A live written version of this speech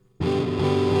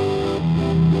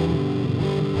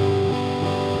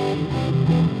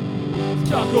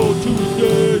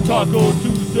Taco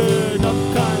Tuesday, not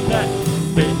the kind that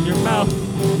spit in your mouth,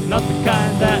 not the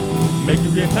kind that make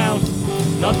you get mouse,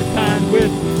 not the kind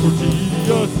with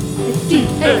tortillas.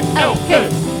 T-A-L-K,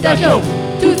 Taco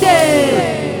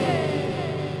Tuesday!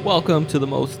 Welcome to the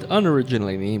most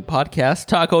unoriginally named podcast,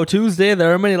 Taco Tuesday.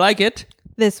 There are many like it.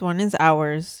 This one is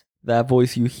ours. That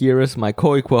voice you hear is my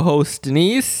co-equal host,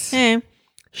 Denise. Hey.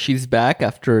 She's back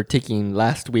after taking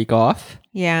last week off.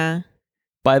 Yeah.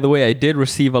 By the way, I did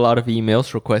receive a lot of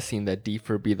emails requesting that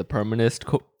Deefer be the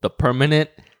permanent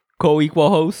co-equal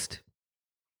host.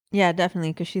 Yeah,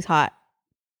 definitely, because she's hot.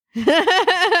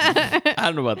 I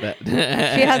don't know about that.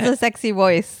 She has a sexy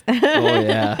voice. Oh,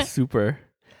 yeah. Super.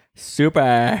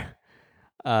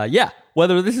 Yeah.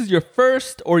 Whether this is your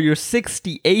first or your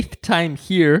 68th time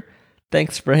here,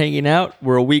 thanks for hanging out.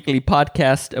 We're a weekly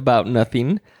podcast about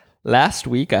nothing. Last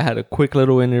week, I had a quick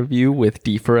little interview with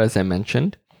Deefer, as I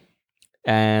mentioned.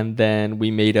 And then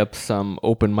we made up some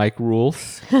open mic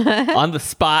rules on the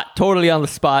spot, totally on the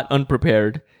spot,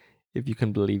 unprepared, if you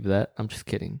can believe that. I'm just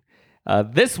kidding.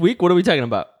 This week, what are we talking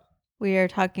about? We are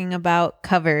talking about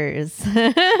covers.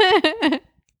 I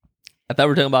thought we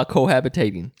were talking about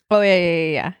cohabitating. Oh,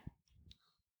 yeah.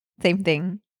 Same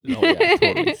thing. Oh, yeah,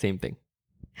 totally. Same thing.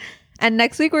 And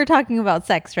next week, we're talking about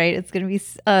sex, right? It's going to be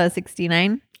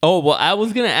 69. Oh, well, I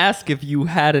was going to ask if you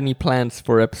had any plans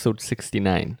for episode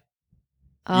 69.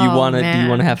 Do you want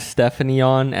to have Stephanie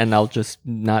on and I'll just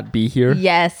not be here?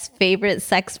 Yes, favorite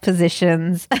sex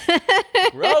positions.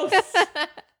 Gross.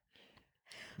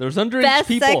 There's underage Best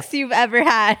people. sex you've ever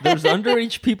had. There's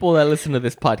underage people that listen to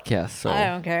this podcast. So I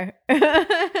don't care.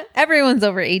 Everyone's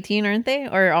over 18, aren't they?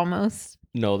 Or almost?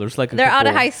 No, there's like they're out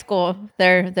of high school.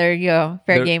 There you go.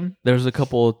 Fair game. There's a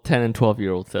couple 10 and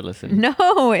 12-year-olds that listen.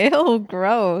 No, ew,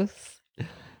 gross.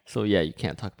 So yeah, you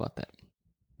can't talk about that.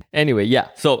 Anyway, yeah.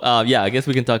 So I guess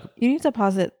we can talk. You need to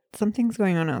pause it. Something's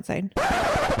going on outside.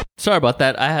 Sorry about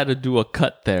that. I had to do a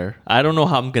cut there. I don't know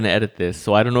how I'm going to edit this.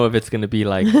 So I don't know if it's going to be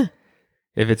like,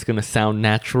 if it's going to sound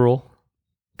natural.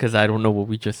 Because I don't know what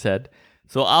we just said.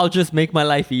 So I'll just make my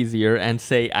life easier and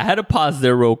say, I had to pause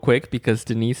there real quick because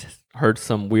Denise heard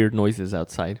some weird noises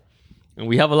outside. And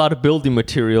we have a lot of building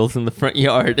materials in the front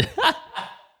yard.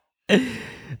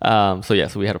 So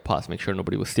we had to pause, make sure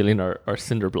nobody was stealing our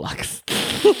cinder blocks.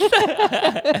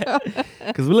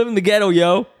 Because we live in the ghetto,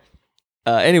 yo.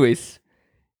 Anyways,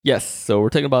 yes, so we're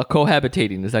talking about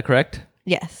cohabitating. Is that correct?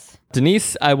 Yes.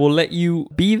 Denise, I will let you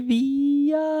be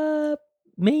the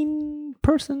main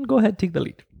person. Go ahead, take the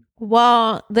lead.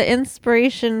 Well, the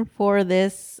inspiration for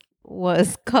this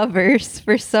was covers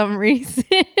for some reason.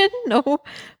 No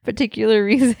particular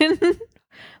reason.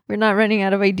 We're not running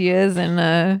out of ideas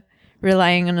and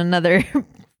relying on other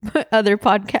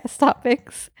podcast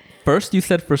topics. First, you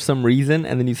said for some reason,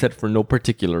 and then you said for no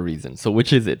particular reason. So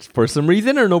which is it? For some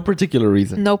reason or no particular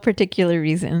reason? No particular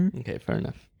reason. Okay, fair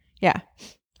enough. Yeah.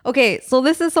 Okay, so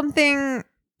this is something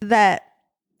that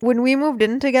when we moved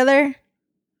in together,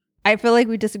 I feel like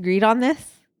we disagreed on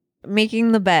this.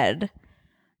 Making the bed.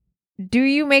 Do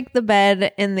you make the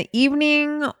bed in the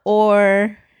evening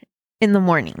or in the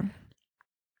morning?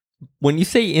 When you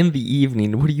say in the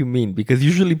evening, what do you mean? Because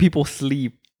usually people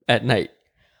sleep at night.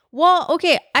 Well,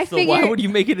 okay, So why would you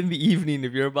make it in the evening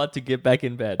if you're about to get back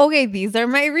in bed? Okay, these are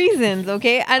my reasons,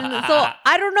 okay? And so,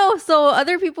 I don't know. So,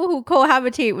 other people who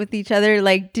cohabitate with each other,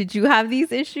 like, did you have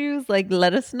these issues? Like,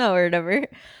 let us know or whatever.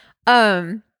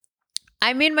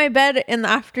 I made my bed in the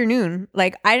afternoon.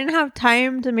 Like, I didn't have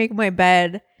time to make my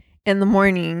bed in the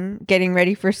morning, getting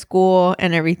ready for school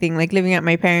and everything, like living at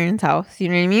my parents' house. You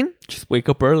know what I mean? Just wake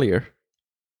up earlier.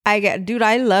 Dude,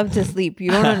 I love to sleep. You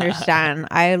don't understand.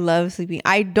 I love sleeping.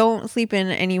 I don't sleep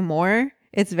in anymore.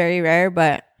 It's very rare,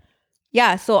 but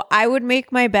yeah. So I would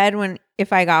make my bed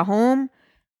if I got home,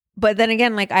 but then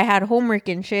again, like I had homework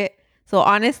and shit. So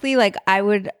honestly, like I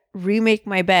would remake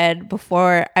my bed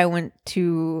before I went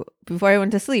to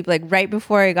sleep, like right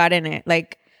before I got in it.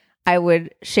 Like I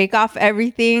would shake off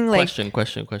everything. Like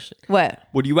Question. What?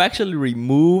 Would you actually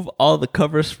remove all the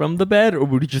covers from the bed, or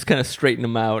would you just kind of straighten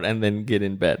them out and then get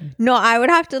in bed? No, I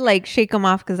would have to like shake them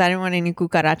off because I didn't want any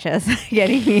cucarachas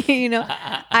getting me, you know?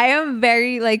 I am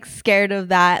very like scared of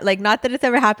that. Like not that it's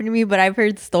ever happened to me, but I've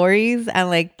heard stories and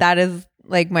like that is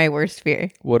like my worst fear.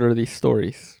 What are these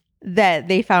stories? That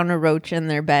they found a roach in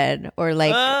their bed or like,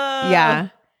 yeah.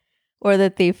 Or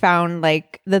that they found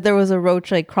like that there was a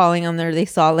roach like crawling on they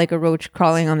saw like a roach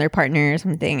crawling on their partner or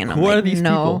something. And I'm Who like, are these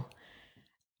people?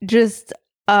 Just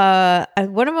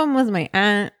one of them was my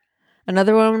aunt.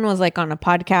 Another one was like on a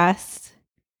podcast.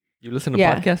 You listened to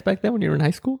podcasts back then when you were in high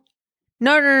school?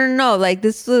 No. Like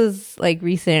this was like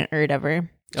recent or whatever.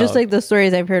 Just like the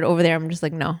stories I've heard over there. I'm just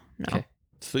like, no. Okay.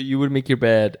 So you would make your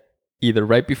bed either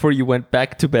right before you went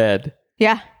back to bed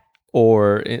Yeah.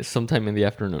 or sometime in the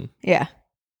afternoon. Yeah.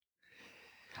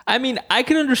 I mean, I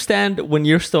can understand when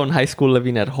you're still in high school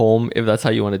living at home, if that's how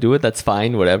you want to do it, that's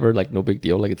fine, whatever, like no big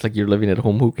deal. Like it's like you're living at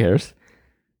home, who cares?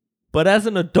 But as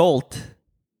an adult,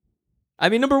 I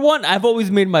mean, number one, I've always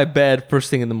made my bed first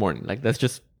thing in the morning. Like that's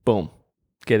just boom,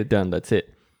 get it done, that's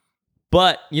it.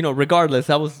 But, you know, regardless,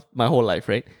 that was my whole life,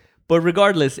 right? But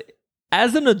regardless,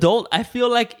 as an adult, I feel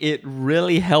like it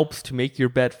really helps to make your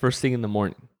bed first thing in the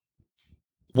morning.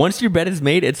 Once your bed is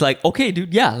made, it's like, okay,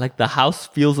 dude, yeah, like the house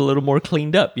feels a little more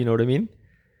cleaned up. You know what I mean?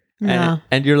 No.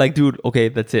 And you're like, dude, okay,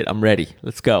 that's it. I'm ready.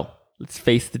 Let's go. Let's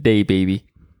face the day, baby.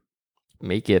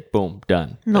 Make it, boom,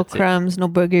 done. No That's it. crumbs, no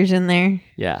boogers in there.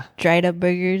 Yeah, Dried up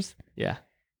boogers. yeah.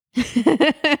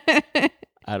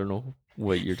 I don't know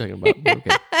what you're talking about.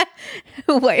 But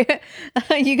okay.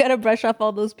 Wait, you gotta brush off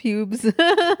all those pubes.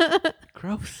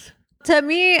 Gross. To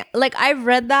me, like I've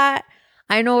read that.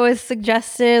 I know it was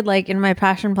suggested, like in my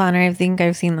passion planner. I think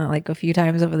I've seen that like a few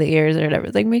times over the years or whatever.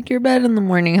 It's like make your bed in the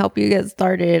morning, help you get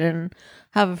started and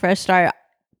have a fresh start.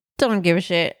 Don't give a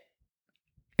shit.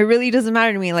 It really doesn't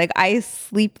matter to me. Like I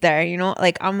sleep there, you know,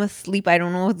 like I'm asleep. I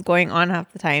don't know what's going on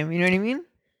half the time. You know what I mean?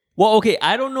 Well, okay,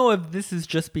 I don't know if this is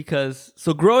just because...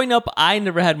 So growing up, I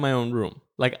never had my own room.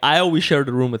 Like, I always shared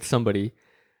a room with somebody.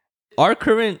 Our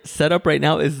current setup right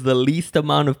now is the least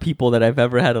amount of people that I've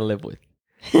ever had to live with.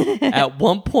 At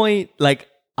one point, like,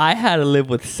 I had to live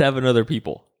with 7 other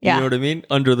people. Yeah. You know what I mean?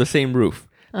 Under the same roof.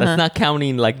 That's not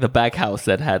counting, like, the back house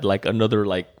that had, like, another,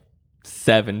 like,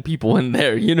 7 people in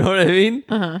there. You know what I mean?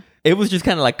 Uh-huh. It was just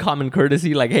kind of, like, common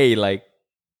courtesy. Like, hey, like,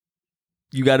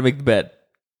 you got to make the bed.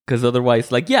 Because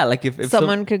otherwise, like, yeah, like if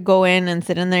Someone could go in and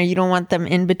sit in there. You don't want them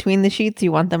in between the sheets.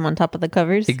 You want them on top of the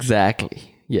covers.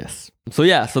 Exactly. Yes. So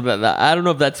yeah, so that I don't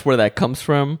know if that's where that comes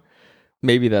from.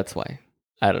 Maybe that's why.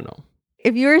 I don't know.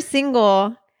 If you're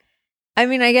single, I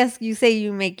mean, I guess you say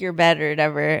you make your bed or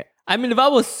whatever. I mean, if I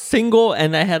was single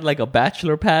and I had like a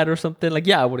bachelor pad or something, like,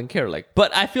 yeah, I wouldn't care. Like,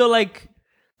 but I feel like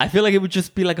it would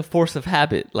just be like a force of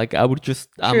habit. Like I would just,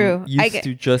 I'm used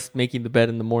to just making the bed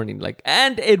in the morning. Like,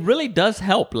 and it really does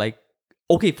help. Like,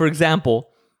 okay, for example,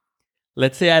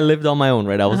 let's say I lived on my own,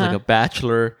 right? I was like a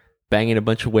bachelor banging a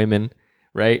bunch of women,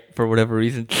 right? For whatever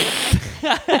reason.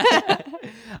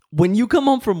 When you come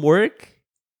home from work,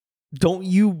 don't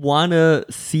you want to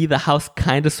see the house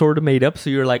kind of sort of made up? So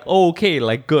you're like, oh, okay,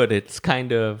 like good. It's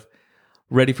kind of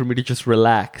ready for me to just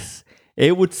relax.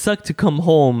 It would suck to come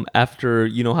home after,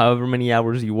 you know, however many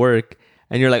hours you work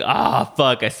and you're like,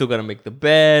 fuck, I still got to make the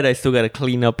bed. I still got to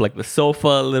clean up like the sofa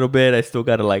a little bit. I still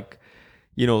got to like,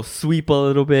 you know, sweep a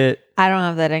little bit. I don't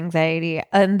have that anxiety.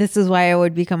 And this is why I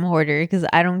would become a hoarder because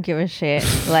I don't give a shit.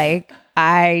 Like,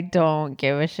 I don't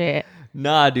give a shit.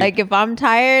 Nah, dude. Like, if I'm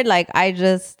tired, like, I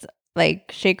just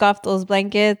like shake off those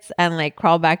blankets and like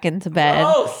crawl back into bed.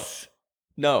 Gross.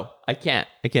 No, I can't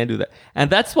do that. And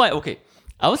that's why, okay.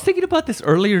 I was thinking about this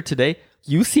earlier today.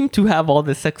 You seem to have all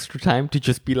this extra time to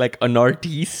just be like an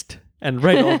artiste and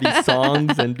write all these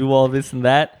songs and do all this and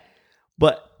that.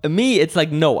 But me, it's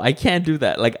like, no, I can't do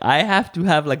that. Like, I have to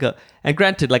have like and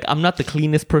granted, like, I'm not the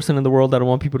cleanest person in the world. I don't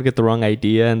want people to get the wrong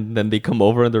idea. And then they come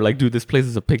over and they're like, dude, this place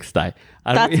is a pigsty.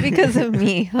 That's because of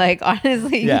me. Like,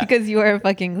 honestly, because you are a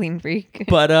fucking clean freak.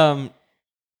 But,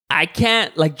 I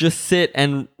can't like just sit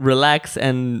and relax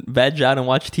and veg out and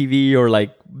watch TV or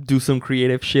like do some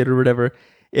creative shit or whatever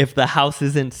if the house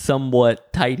isn't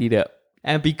somewhat tidied up.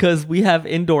 And because we have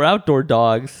indoor-outdoor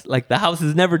dogs, like the house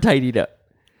is never tidied up.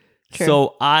 True.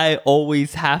 So I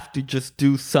always have to just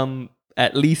do some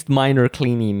at least minor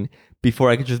cleaning before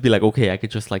I could just be like, okay, I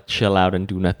could just like chill out and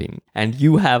do nothing. And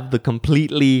you have the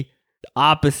completely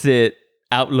opposite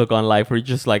outlook on life where you're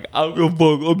just like, I don't give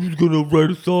a fuck, I'm just gonna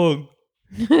write a song.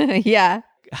 Yeah.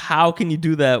 How can you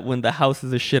do that when the house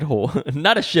is a shithole?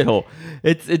 Not a shithole.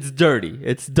 It's dirty.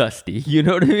 It's dusty. You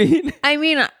know what I mean? I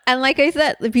mean, and like I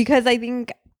said, because I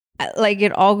think like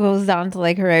it all goes down to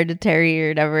like hereditary or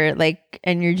whatever, like,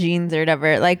 and your genes or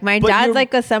whatever. Like my dad's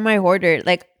like a semi-hoarder.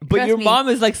 Like, but your mom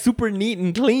is like super neat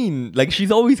and clean. Like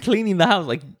she's always cleaning the house.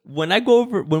 Like when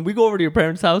we go over to your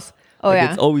parents' house,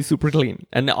 it's always super clean.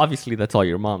 And obviously that's all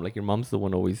your mom. Like your mom's the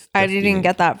one always. I didn't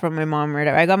get that from my mom or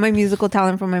whatever. I got my musical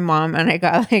talent from my mom and I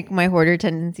got like my hoarder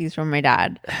tendencies from my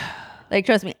dad. Like,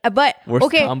 trust me. But worst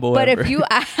okay, combo but ever. if you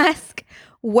ask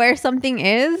where something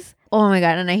is, oh my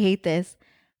God, and I hate this.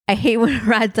 I hate when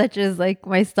Rad touches like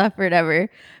my stuff or whatever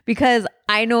because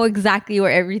I know exactly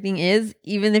where everything is.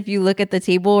 Even if you look at the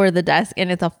table or the desk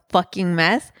and it's a fucking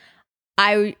mess,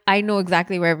 I know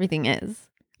exactly where everything is.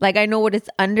 Like, I know what it's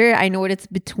under. I know what it's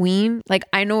between. Like,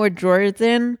 I know what drawer it's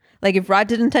in. Like, if Rod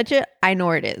didn't touch it, I know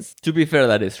where it is. To be fair,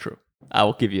 that is true. I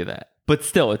will give you that. But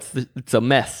still, it's a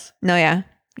mess. No, yeah.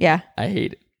 Yeah. I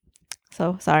hate it.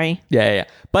 So, sorry. Yeah.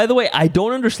 By the way, I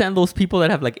don't understand those people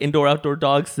that have like indoor-outdoor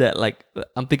dogs that like,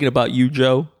 I'm thinking about you,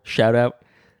 Joe. Shout out.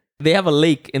 They have a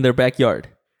lake in their backyard.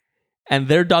 And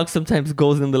their dog sometimes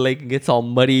goes in the lake and gets all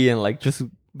muddy and like just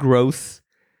gross.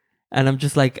 And I'm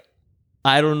just like,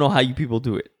 I don't know how you people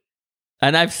do it.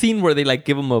 And I've seen where they like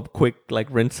give them a quick like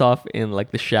rinse off in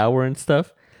like the shower and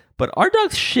stuff. But our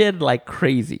dogs shed like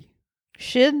crazy.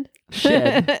 Shed?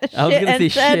 Shed. I was going to say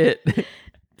shit.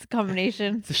 It's a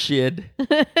combination. It's a shed.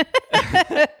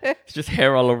 It's just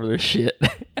hair all over their shit.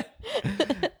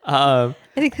 I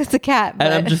think that's a cat.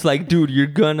 And I'm just like, dude, you're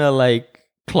gonna like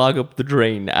clog up the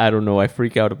drain. I don't know. I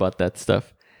freak out about that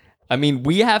stuff. I mean,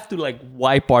 we have to like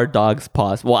wipe our dog's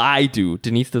paws. Well, I do.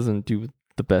 Denise doesn't do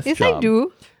the best yes, job. I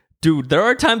do. Dude, there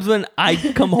are times when I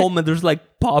come home and there's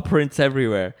like paw prints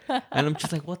everywhere. And I'm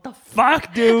just like, what the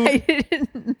fuck, dude? I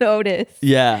didn't notice.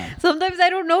 Yeah. Sometimes I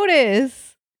don't notice.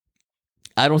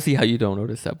 I don't see how you don't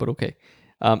notice that, but okay.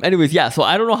 Anyways, yeah. So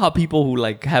I don't know how people who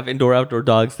like have indoor-outdoor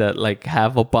dogs that like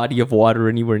have a body of water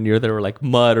anywhere near there or like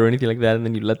mud or anything like that, and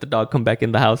then you let the dog come back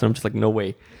in the house, and I'm just like, no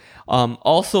way.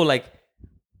 Also, like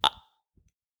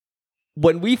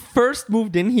when we first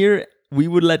moved in here, we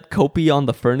would let Kopi on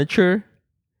the furniture,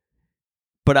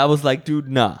 but I was like, dude,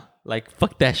 nah, like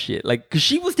fuck that shit, like because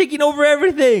she was taking over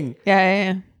everything.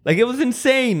 Yeah. Like, it was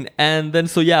insane. And then,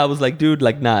 so yeah, I was like, dude,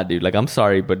 like, nah, dude, like, I'm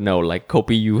sorry, but no, like,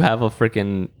 Kopi, you have a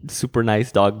freaking super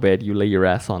nice dog bed. You lay your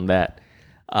ass on that.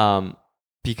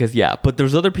 Because, yeah, but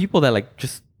there's other people that, like,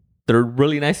 just, they're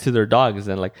really nice to their dogs.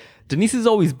 And, like, Denise is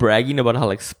always bragging about how,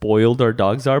 like, spoiled our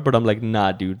dogs are. But I'm like,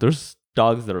 nah, dude, there's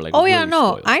dogs that are, like, oh, really yeah,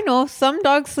 no. spoiled. I know. Some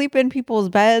dogs sleep in people's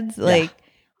beds, like,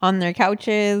 on their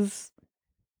couches.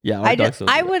 Yeah,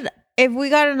 I would, if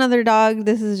we got another dog,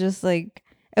 this is just, like,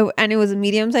 and it was a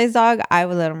medium-sized dog, I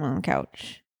would let them on the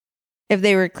couch if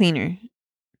they were cleaner.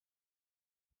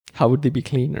 How would they be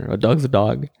cleaner? A dog's a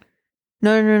dog.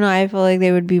 No. I feel like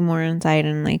they would be more inside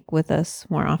and like with us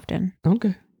more often.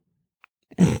 Okay.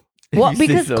 Well,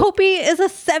 because Kopi is a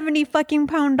 70 fucking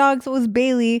pound dog, so is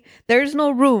Bailey. There's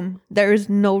no room. There is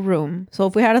no room. So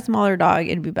if we had a smaller dog,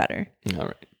 it'd be better. All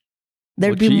right.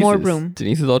 There'd be more room.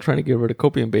 Denise is all trying to get rid of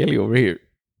Kopi and Bailey over here.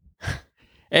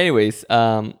 Anyways,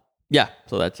 yeah,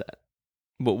 so that's that.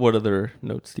 But what other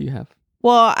notes do you have?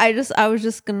 Well, I was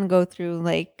just gonna go through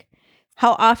like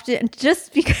how often,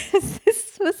 just because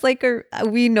this was like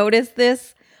we noticed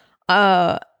this,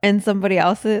 and somebody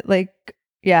else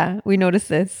we noticed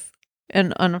this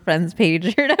on a friend's page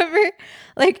or whatever.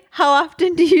 Like, how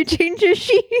often do you change your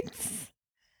sheets?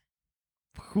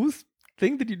 Whose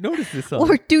thing did you notice this on?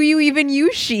 Or do you even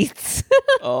use sheets?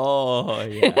 Oh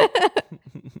yeah.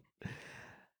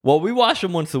 Well, we wash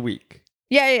them once a week.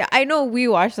 Yeah. I know we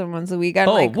wash them once a week.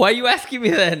 Why are you asking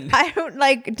me then? I don't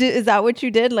like. Is that what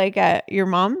you did? Like at your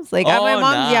mom's? Like at my mom's?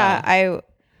 Nah. Yeah.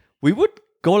 We would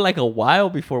go like a while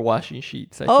before washing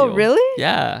sheets. I feel. Really?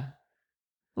 Yeah.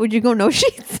 Would you go no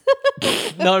sheets?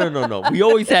 No. We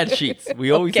always had sheets.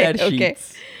 We always had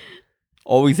sheets.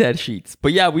 Always had sheets.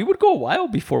 But yeah, we would go a while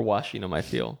before washing them, I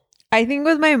feel. I think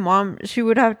with my mom, she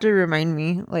would have to remind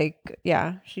me. Like,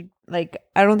 yeah, I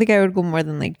don't think I would go more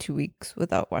than like 2 weeks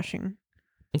without washing.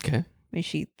 Okay. My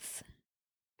sheets.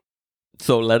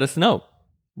 So let us know.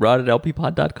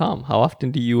 Rod@lppod.com. How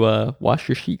often do you wash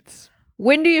your sheets?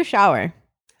 When do you shower?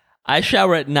 I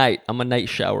shower at night. I'm a night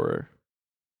showerer.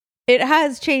 It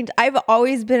has changed. I've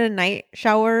always been a night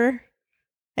showerer,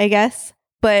 I guess.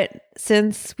 But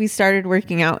since we started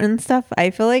working out and stuff, I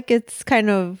feel like it's kind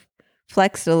of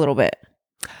flexed a little bit.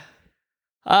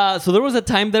 So there was a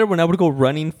time there when I would go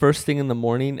running first thing in the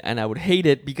morning, and I would hate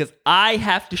it because I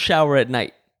have to shower at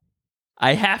night.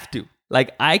 I have to.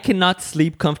 Like, I cannot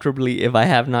sleep comfortably if I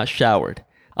have not showered.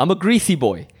 I'm a greasy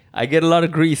boy. I get a lot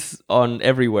of grease on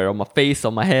everywhere, on my face,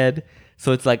 on my head.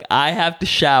 So it's like, I have to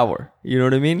shower. You know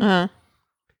what I mean? Uh-huh.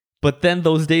 But then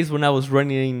those days when I was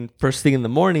running first thing in the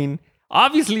morning,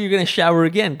 obviously you're going to shower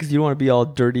again because you don't want to be all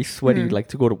dirty, sweaty, like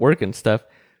to go to work and stuff.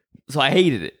 So I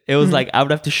hated it. It was like I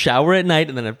would have to shower at night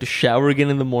and then I have to shower again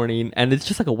in the morning. And it's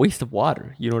just like a waste of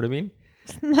water. You know what I mean?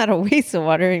 It's not a waste of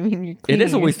water. I mean, you're cleaning. It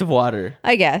is a waste of water.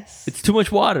 I guess. It's too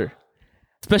much water.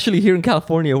 Especially here in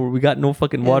California where we got no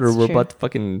fucking water. That's We're true. about to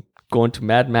fucking go into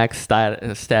Mad Max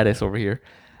status over here.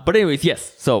 But anyways,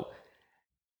 yes. So,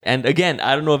 and again,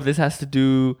 I don't know if this has to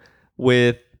do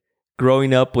with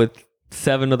growing up with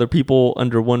 7 other people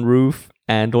under one roof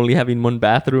and only having one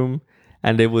bathroom.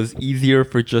 And it was easier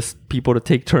for just people to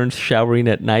take turns showering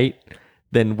at night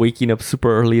than waking up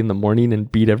super early in the morning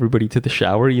and beat everybody to the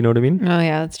shower. You know what I mean? Oh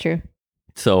yeah, that's true.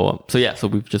 So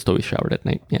we've just always showered at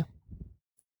night. Yeah.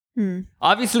 Hmm.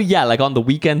 Obviously, yeah, like on the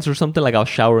weekends or something, like I'll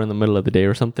shower in the middle of the day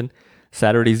or something.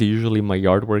 Saturdays are usually my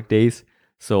yard work days.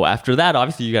 So after that,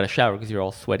 obviously you got to shower because you're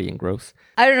all sweaty and gross.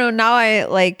 I don't know. Now it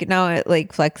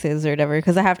flexes or whatever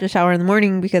because I have to shower in the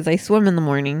morning because I swim in the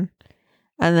morning.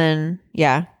 And then,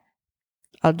 yeah,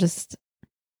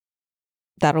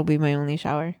 that'll be my only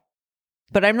shower.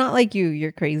 But I'm not like you.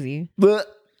 You're crazy. All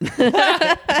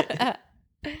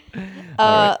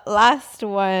right. Last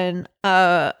one.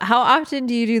 How often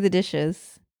do you do the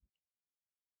dishes?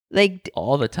 Like,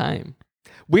 All the time.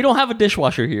 We don't have a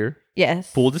dishwasher here.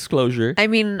 yes. Full disclosure. I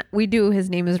mean, we do. His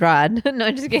name is Rod. No,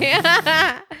 I'm just kidding.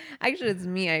 Actually, it's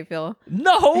me, I feel.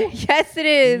 No. Yes, it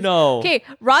is. No. Okay,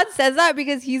 Rod says that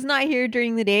because he's not here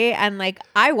during the day and like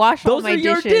I wash all Those my are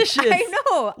your dishes. dishes. I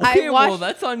know. Okay, I wash well,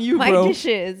 that's on you, my bro.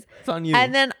 dishes. It's on you.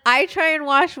 And then I try and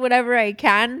wash whatever I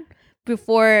can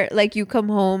before like you come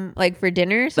home like for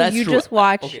dinner. So That's you true. just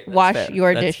wash Okay, that's fair.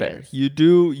 your That's dishes. fair. You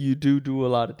do a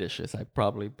lot of dishes. I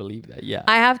probably believe that. Yeah.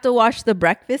 I have to wash the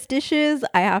breakfast dishes.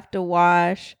 I have to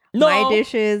wash my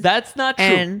dishes. That's not true.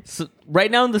 and- So right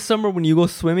now in the summer when you go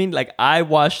swimming, like I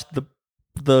wash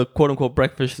the quote unquote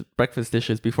breakfast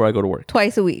dishes before I go to work.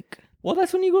 twice a week. Well,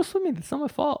 that's when you go swimming. That's not my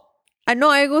fault. I know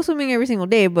I go swimming every single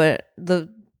day, but the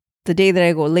day that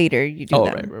I go later, you do Oh,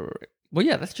 them. right. Well,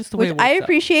 yeah, that's just the way Which it works I out.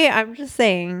 appreciate. I'm just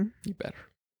saying, You better.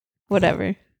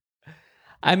 whatever.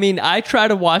 I mean, I try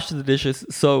to wash the dishes.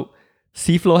 So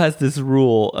Seaflow has this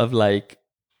rule of like,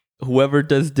 whoever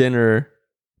does dinner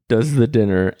does the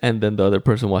dinner, and then the other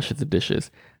person washes the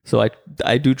dishes. So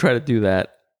I do try to do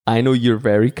that. I know you're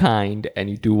very kind, and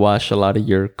you do wash a lot of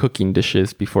your cooking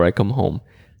dishes before I come home.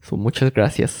 So muchas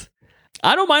gracias.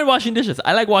 I don't mind washing dishes.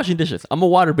 I like washing dishes. I'm a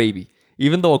water baby.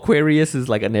 Even though Aquarius is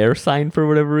like an air sign for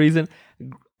whatever reason.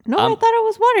 No, I thought it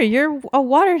was water. You're a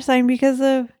water sign because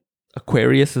of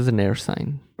Aquarius is an air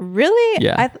sign. really.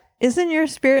 Yeah. Isn't your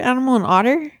spirit animal an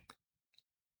otter?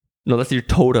 No, that's your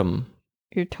totem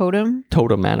Your totem,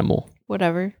 animal.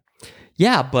 whatever.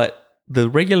 Yeah, but the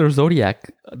regular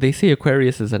zodiac, they say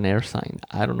Aquarius is an air sign.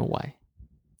 I don't know why.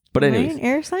 But Am I anyways, an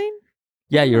air sign?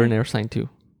 yeah, you're an air sign too.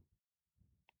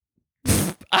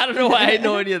 I don't know why I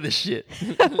know any of this shit.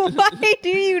 Why do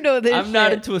you know this? I'm not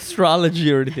shit? into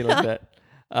astrology or anything like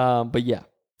that. But yeah.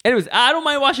 Anyways, I don't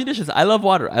mind washing dishes. I love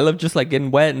water. I love just like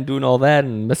getting wet and doing all that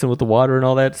and messing with the water and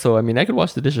all that. So I mean, I could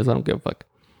wash the dishes. I don't give a fuck.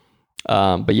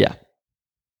 But yeah.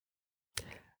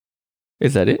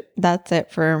 Is that it? That's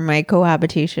it for my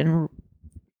cohabitation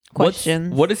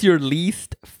questions. What is your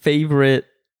least favorite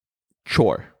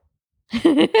chore?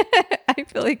 I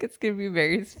feel like it's gonna be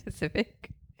very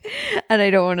specific, and I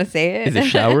don't want to say it. Is it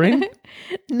showering?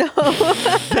 No.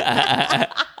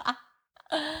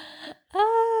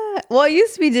 Well, it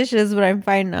used to be dishes, but I'm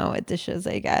fine now with dishes,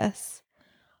 I guess.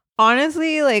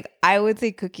 Honestly, like I would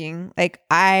say cooking. Like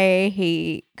I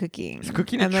hate cooking. Is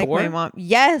cooking a I'm like chore? my mom.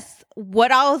 Yes.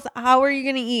 What else? How are you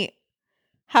gonna eat?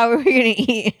 How are we gonna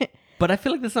eat? But I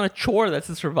feel like that's not a chore. That's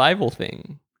a survival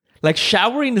thing. Like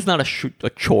showering is not a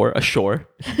chore. A chore.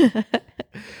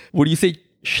 Would you say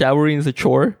showering is a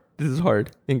chore? This is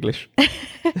hard English.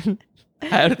 I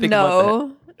had to think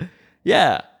about that.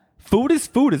 Yeah, food is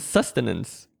food. It's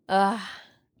sustenance.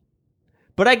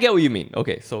 But I get what you mean.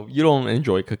 Okay, so you don't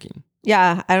enjoy cooking.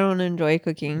 Yeah, I don't enjoy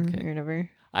cooking Okay. or whatever.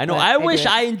 I know. But I do wish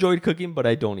it. I enjoyed cooking, but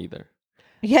I don't either.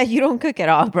 Yeah, you don't cook at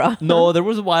all, bro. No, there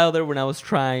was a while there when I was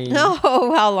trying. No,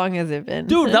 how long has it been?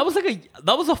 Dude, that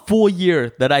was a full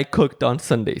year that I cooked on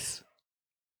Sundays.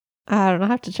 I don't know. I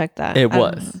have to check that. It I don't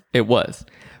know. was. It was.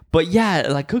 But yeah,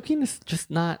 like cooking is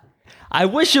just not. I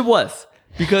wish it was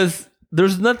because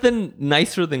there's nothing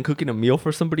nicer than cooking a meal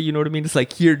for somebody. You know what I mean? It's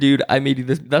like, here, dude, I made you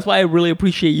this. That's why I really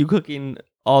appreciate you cooking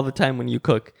all the time when you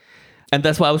cook. And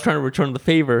that's why I was trying to return the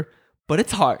favor. But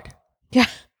it's hard. Yeah.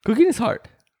 Cooking is hard.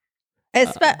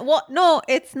 Well, no,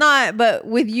 it's not. But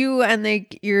with you and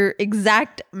like your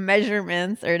exact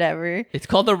measurements or whatever, It's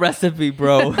called a recipe,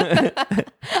 bro.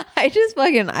 I just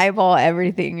fucking eyeball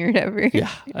everything or whatever.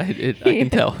 Yeah, I can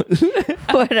tell.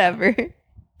 Whatever.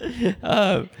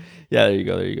 Yeah, there you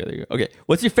go. Okay,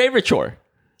 what's your favorite chore?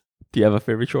 Do you have a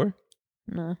favorite chore?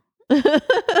 No. All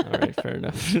right, fair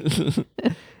enough.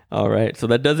 All right, so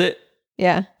that does it.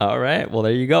 Yeah. All right, well,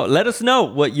 there you go. Let us know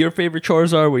what your favorite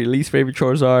chores are, what your least favorite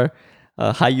chores are,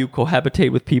 how you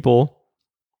cohabitate with people.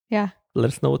 Yeah. Let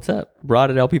us know what's up.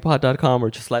 Rod at lppod.com or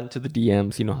just slide into the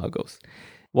DMs. You know how it goes.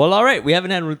 Well, all right, we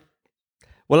haven't had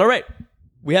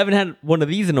one of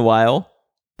these in a while,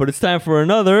 but it's time for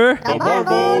another. The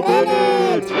Marvel Minute!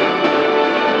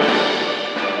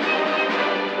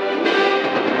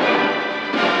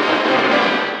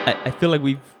 I feel like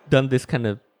we've done this kind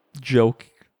of joke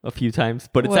a few times,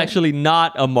 but it's What? actually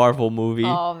not a Marvel movie.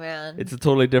 Oh man. It's a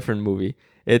totally different movie.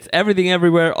 It's Everything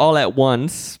Everywhere All at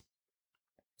Once.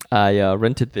 I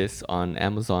rented this on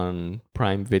Amazon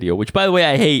Prime Video, which, by the way,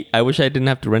 I hate. I wish I didn't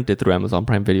have to rent it through Amazon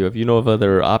Prime Video. If you know of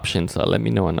other options, let me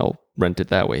know and I'll rent it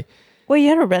that way. Wait, you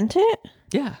had to rent it?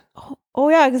 Yeah. Oh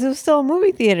yeah, because it was still in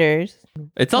movie theaters.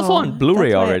 It's also on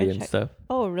Blu-ray that's why I already and checked. stuff.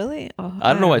 Oh really? Oh,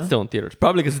 I don't know why it's still in theaters.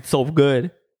 Probably because it's so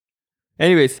good.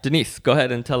 Anyways, Denise, go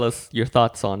ahead and tell us your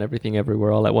thoughts on Everything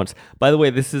Everywhere All at Once. By the way,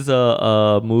 this is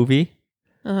a movie,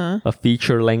 a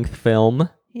feature-length film.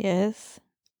 Yes.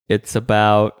 It's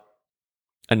about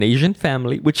an Asian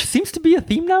family, which seems to be a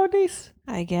theme nowadays.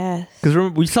 I guess. Because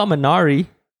remember, we saw Minari.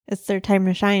 It's their time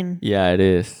to shine. Yeah, it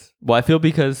is. Well, I feel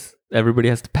because everybody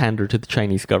has to pander to the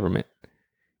Chinese government.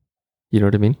 You know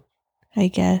what I mean? I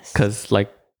guess. Because,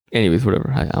 anyways,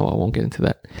 whatever. I won't get into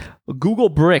that. Google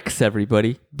BRICS,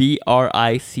 everybody.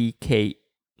 BRICK.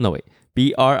 No, wait.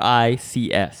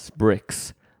 BRICS.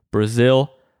 BRICS.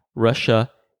 Brazil,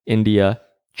 Russia, India,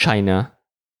 China.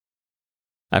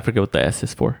 I forget what the S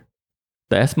is for.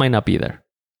 The S might not be there.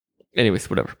 Anyways,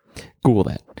 whatever. Google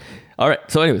that. All right.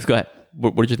 So, anyways, go ahead.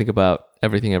 What did you think about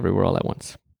Everything Everywhere All at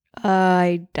Once?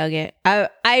 I dug it. I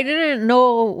didn't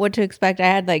know what to expect. I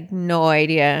had no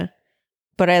idea,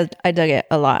 but I dug it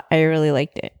a lot. I really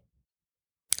liked it.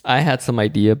 I had some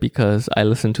idea because I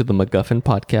listened to the MacGuffin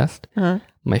podcast,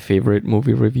 my favorite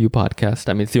movie review podcast.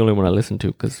 I mean, it's the only one I listen to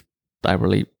because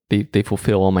they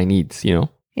fulfill all my needs, you know?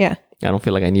 Yeah. I don't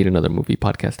feel like I need another movie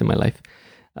podcast in my life.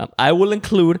 I will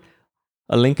include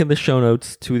a link in the show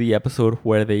notes to the episode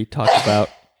where they talk about...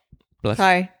 Bless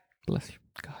you.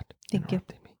 God. Thank you.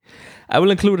 Me. I will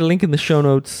include a link in the show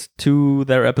notes to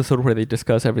their episode where they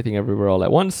discuss Everything Everywhere All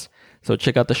at Once. So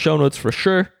check out the show notes for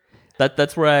sure.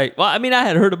 That's where I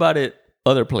had heard about it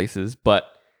other places, but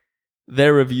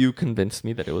their review convinced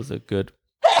me that it was a good...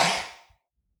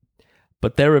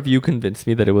 But their review convinced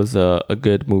me that it was a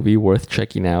good movie worth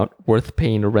checking out, worth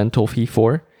paying a rental fee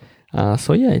for.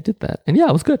 So yeah, I did that. And yeah,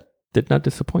 it was good. Did not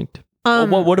disappoint.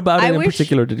 What about it in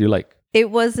particular did you like? It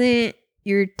wasn't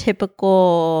your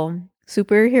typical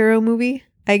superhero movie,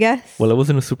 I guess. Well, it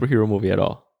wasn't a superhero movie at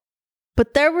all.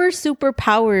 But there were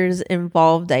superpowers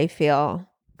involved, I feel.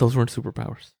 Those weren't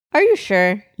superpowers. Are you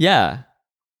sure? Yeah.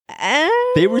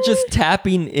 They were just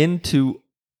tapping into...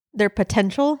 their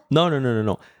potential?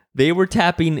 No. They were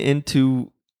tapping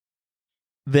into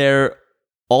their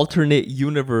alternate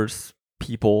universe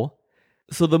people.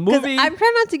 So the movie... I'm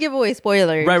trying not to give away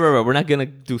spoilers. Right. We're not going to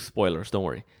do spoilers. Don't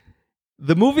worry.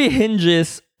 The movie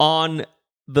hinges on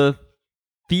the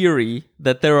theory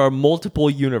that there are multiple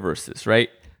universes, right?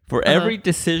 For every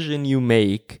decision you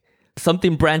make,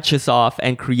 something branches off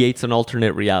and creates an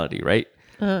alternate reality, right?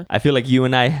 I feel like you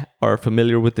and I are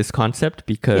familiar with this concept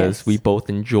because we both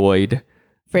enjoyed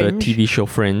Fringe. the TV show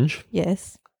Fringe.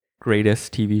 Yes.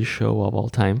 Greatest TV show of all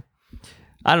time.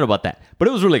 I don't know about that, but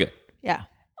it was really good. Yeah.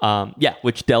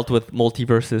 Which dealt with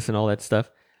multiverses and all that stuff.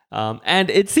 And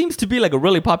it seems to be like a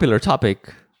really popular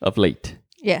topic of late.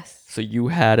 Yes. So you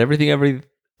had Everything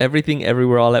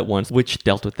Everywhere All at Once, which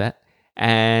dealt with that.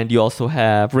 And you also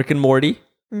have Rick and Morty.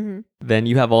 Mm-hmm. Then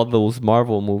you have all those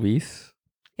Marvel movies.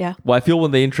 Yeah. Well, I feel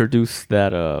when they introduced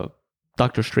that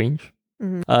Doctor Strange.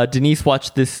 Mm-hmm. Denise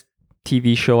watched this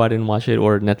TV show. I didn't watch it.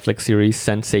 Or Netflix series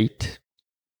Sense8.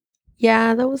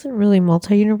 Yeah, that wasn't really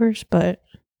multi-universe, but...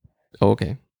 Oh,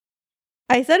 okay.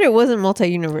 I said it wasn't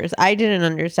multi-universe. I didn't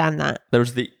understand that.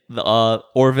 There's the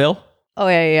Orville. Oh,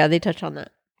 yeah. They touch on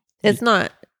that. It's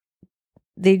not...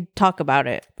 They talk about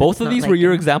it. Both of these were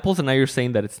your examples, and now you're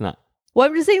saying that it's not. Well,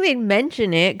 I'm just saying they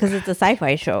mention it because it's a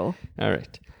sci-fi show. All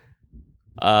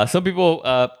right. Some people...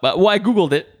 well, I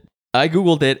Googled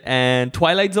it, and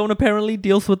Twilight Zone apparently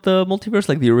deals with the multiverse,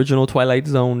 like the original Twilight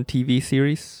Zone TV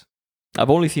series. I've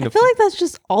only seen I feel like that's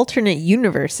just alternate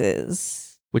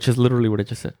universes. Which is literally what I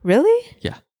just said. Really?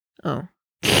 Yeah. Oh.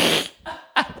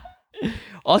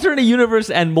 Alternate universe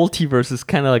and multiverse is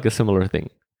kind of like a similar thing.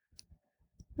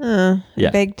 I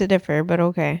beg to differ, but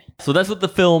okay. So that's what the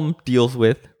film deals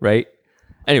with, right?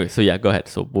 Anyway, so yeah, go ahead.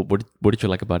 So what did you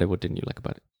like about it? What didn't you like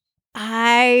about it?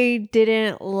 I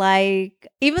didn't like...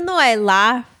 Even though I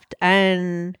laughed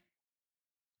and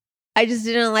I just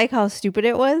didn't like how stupid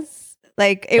it was.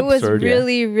 Like, it Absurd, was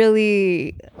really,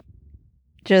 really...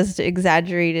 just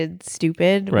exaggerated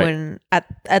stupid when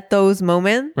at those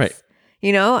moments, right?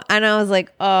 You know, and I was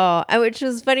like, oh, which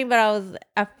was funny, but I was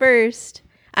at first,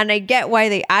 and I get why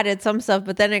they added some stuff,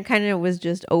 but then it kind of was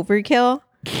just overkill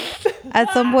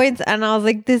at some points, and I was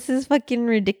like, this is fucking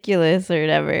ridiculous or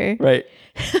whatever, right?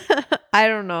 I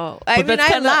don't know. I But mean, that's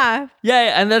I kinda- laugh.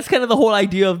 Yeah, and that's kind of the whole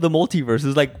idea of the multiverse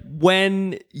is like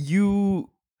when you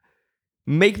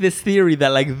make this theory that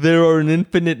like there are an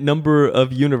infinite number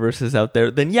of universes out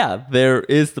there, then yeah, there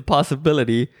is the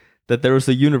possibility that there is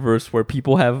a universe where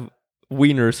people have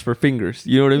wieners for fingers.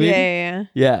 You know what I mean? Yeah.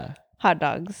 Yeah. Hot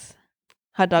dogs.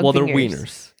 Hot dog Well, fingers. they're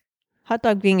wieners. Hot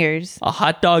dog fingers. A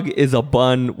hot dog is a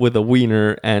bun with a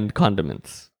wiener and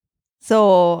condiments.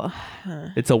 So,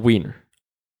 It's a wiener.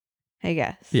 I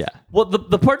guess. Yeah. Well,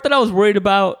 the part that I was worried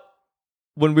about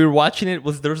when we were watching it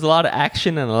was there's a lot of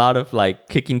action and a lot of like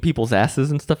kicking people's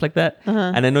asses and stuff like that.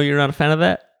 Uh-huh. And I know you're not a fan of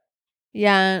that.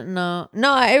 Yeah, no.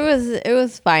 It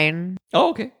was fine. Oh,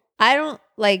 okay. I don't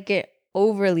like it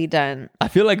overly done. I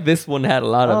feel like this one had a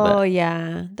lot of Oh that.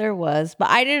 yeah, there was, but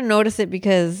I didn't notice it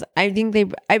because I think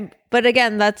but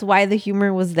again, that's why the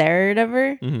humor was there or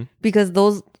whatever, Mhm. because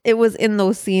it was in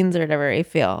those scenes or whatever. I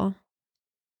feel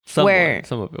Some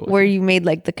of it was. where you made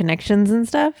like the connections and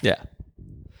stuff. Yeah.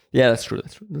 Yeah, that's true.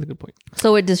 That's a good point.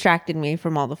 So it distracted me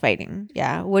from all the fighting.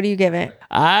 Yeah. What do you give it?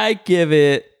 I give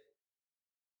it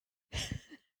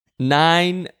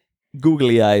 9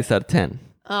 googly eyes out of 10.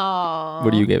 Oh.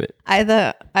 What do you give it? I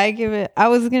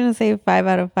was gonna say 5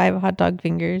 out of 5 hot dog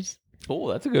fingers. Oh,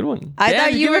 that's a good one. I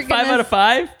thought you give were it 5 gonna out of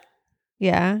 5?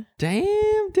 Yeah.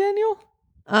 Damn, Daniel.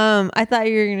 I thought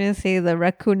you were gonna say the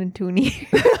raccoon and Toonie.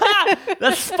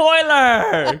 That's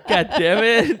spoiler. God damn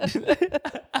it.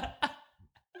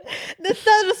 That's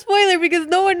not a spoiler because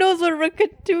no one knows what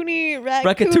Ratatouille.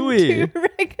 Ratatouille.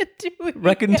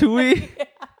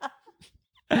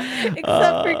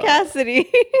 Except for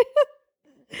Cassidy.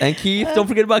 And Keith. Don't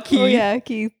forget about Keith. Oh yeah,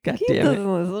 Keith. God Keith damn it.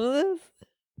 doesn't listen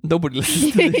Nobody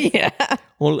listens to to this. this. Yeah.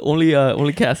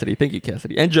 Only Cassidy. Thank you,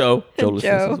 Cassidy. And Joe. Joe And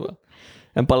listens Joe. as well.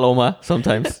 And Paloma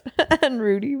sometimes. And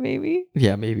Rudy, maybe.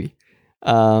 Yeah, maybe.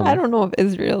 I don't know if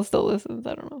Israel still listens.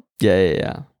 I don't know.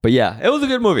 Yeah. But yeah, it was a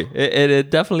good movie.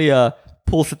 It definitely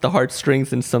pulls at the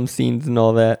heartstrings in some scenes and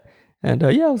all that. And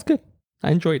yeah, it was good. I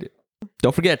enjoyed it.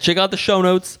 Don't forget, check out the show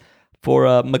notes for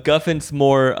MacGuffin's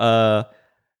more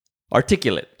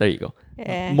articulate. There you go.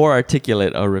 Yeah. More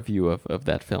articulate review of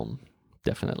that film.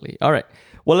 Definitely. All right.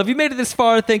 Well, if you made it this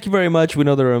far, thank you very much. We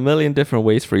know there are a million different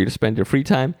ways for you to spend your free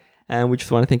time. And we just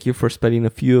want to thank you for spending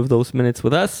a few of those minutes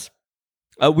with us.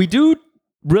 We do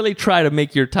really try to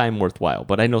make your time worthwhile,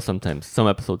 but I know sometimes some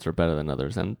episodes are better than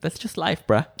others, and that's just life,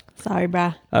 bruh. Sorry,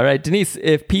 brah. All right, Denise,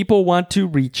 if people want to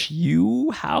reach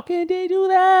you, how can they do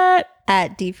that?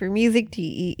 At D for Music,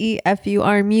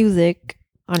 TEEFUR Music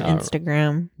on All right.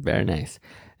 Instagram. Very nice.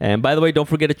 And by the way, don't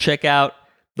forget to check out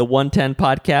the 110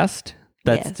 podcast.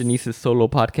 That's Yes. Denise's solo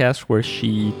podcast where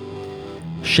she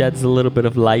sheds a little bit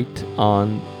of light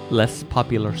on less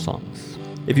popular songs.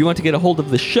 If you want to get a hold of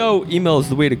the show, email is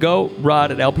the way to go.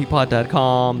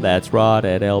 rod@lppod.com. That's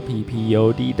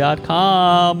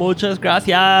rod@lppod.com. Muchas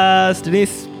gracias,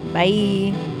 Denise.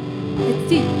 Bye. It's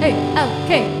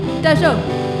TALK, the show,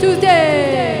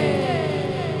 Tuesday.